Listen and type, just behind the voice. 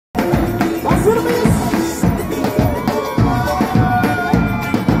Hazır mıyız?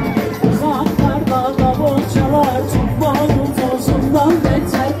 Uzaklarda davul çalar, tutmanın tozundan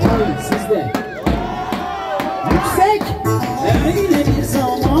beter. Oy sizde. Yüksek. Öyle bir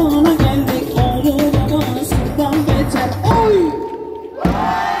zamana geldik, oğlum babasından beter. Oy.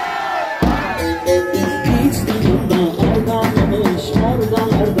 Hiç yanında ardanmamış,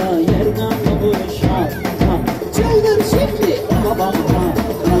 orgalarda yer kalmamış. Çıldır şimdi. Babam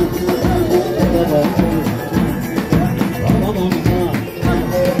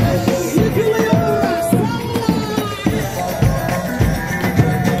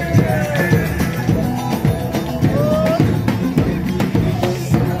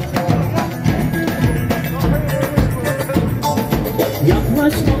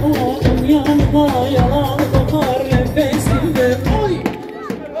yaklaşma onun yanına, yalan kokar nefesinde. Oy!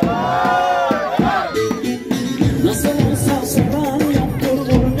 Nasıl olsa soran yoktur,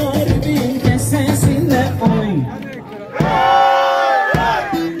 dur garibin kesesinde. Oy!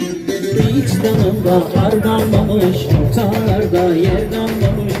 Vicdanında ar kalmamış, ortalarda yer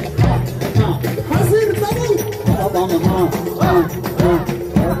kalmamış. Hazır davul! Babam babam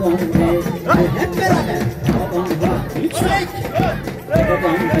hep beraber. Babam yüksek!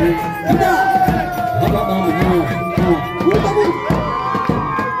 Babam bir daha! Babam burada bu!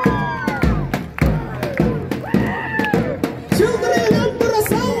 Çıldırıyor lan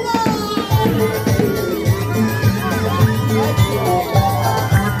burası Allah!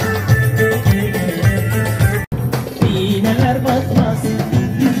 İğneler batmaz,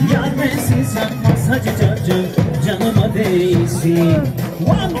 yar bensiz sanmaz hacı cacı, canıma değsin.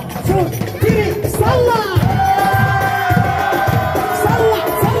 1, 2, 3, salla!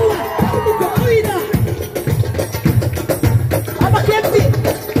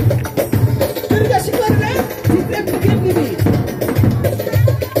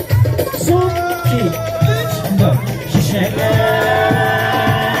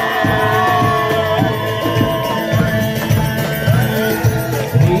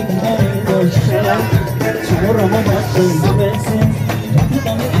 Çamurama baktın bu bensin,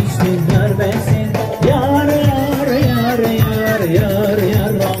 bana içtin ver bensin. Yar yar yar yar yar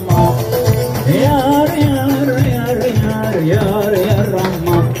yar ama, yar yar yar yar yar yar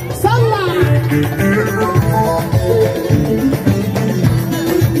ama. Salla!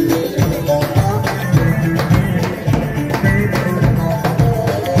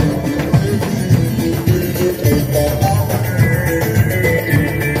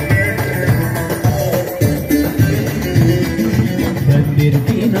 Bir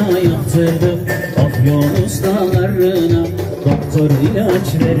bina yaptırdım Afyon ustalarına, doktor ilaç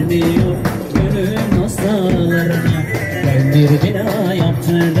vermiyor gönül hastalarına. Ben bir bina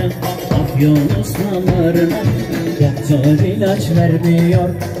yaptırdım Afyon ustalarına, doktor ilaç vermiyor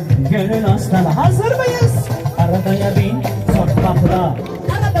gönül hastalarına. Hazır mıyız? Arabaya bin tokmakla,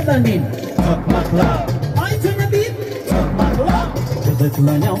 arabadan in tokmakla, aytına bin tokmakla.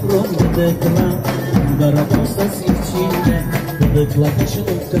 Gıdıkla yavrum gıdıkla, Ankara postası içinde. Gıdıkla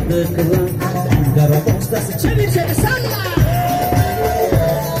taşılıp gıdıkla, Ankara postası çevir çevir salla!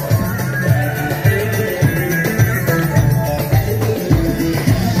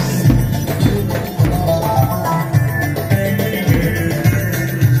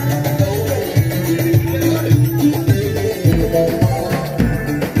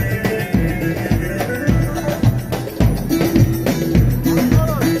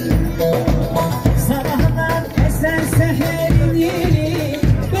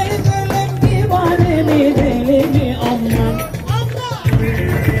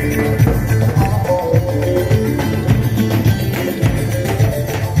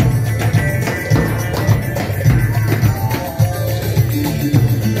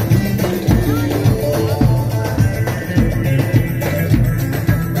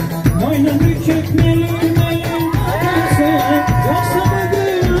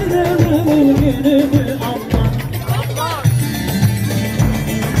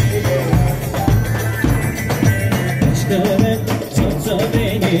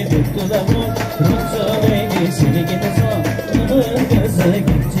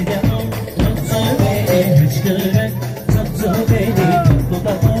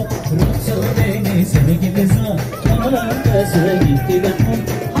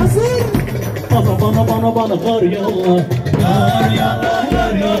 Bana kar yolla, kar yolla,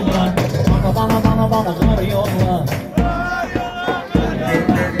 kar yolla. Bana kar yolla.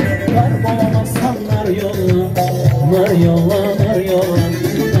 Kar bulamazsan nar yolla, nar yolla, nar yolla.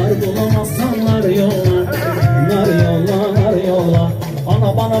 Kar bulamazsan nar yolla, nar yolla, nar yolla.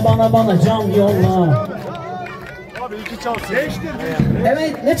 Bana can yolla. Abi iki çalsın.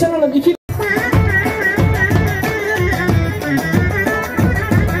 Evet, ne çalalım? İki.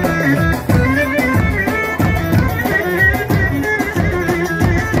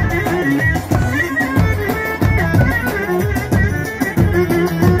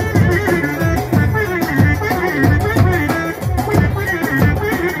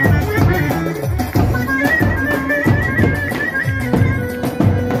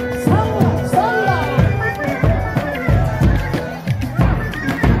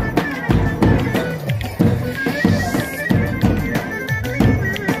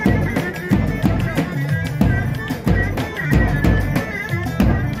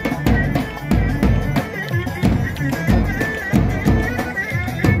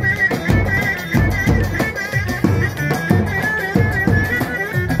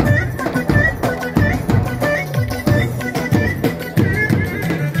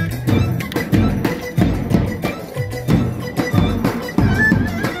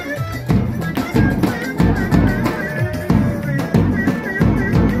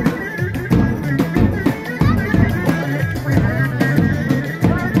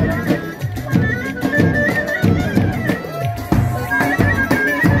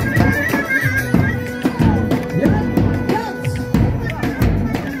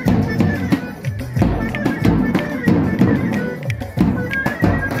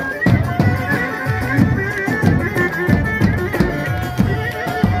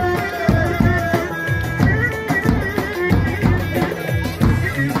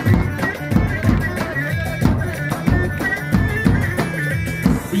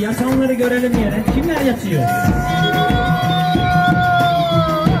 Onları görelim yere. Kimler yatıyor?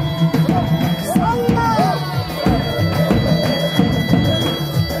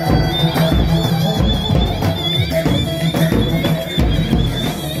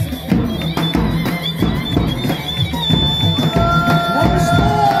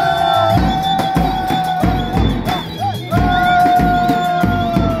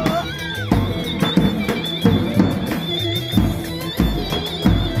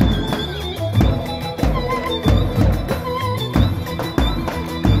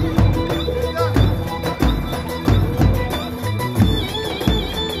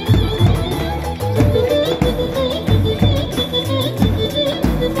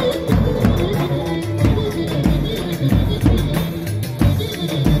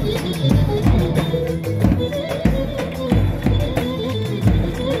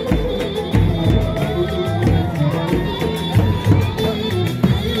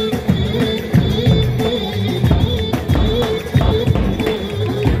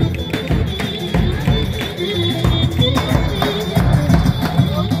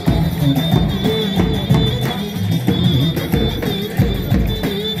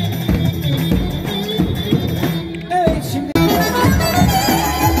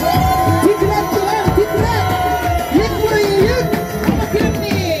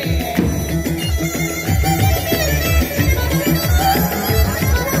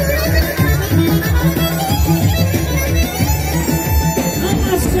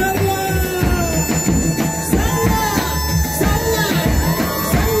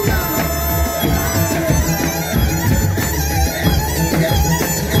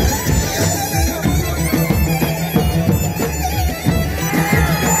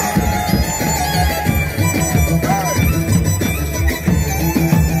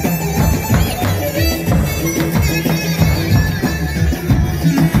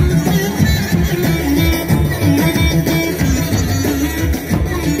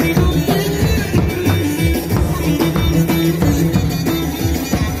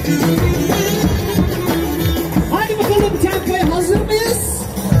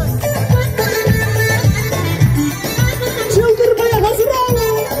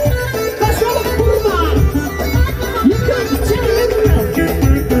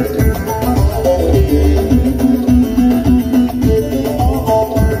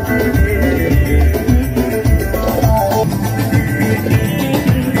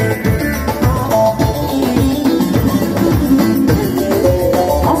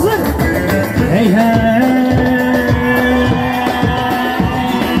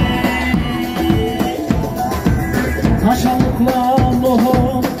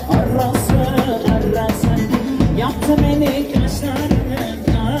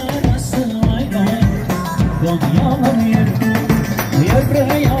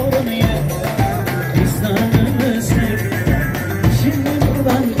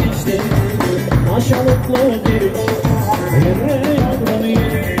 Aşağılıklı bir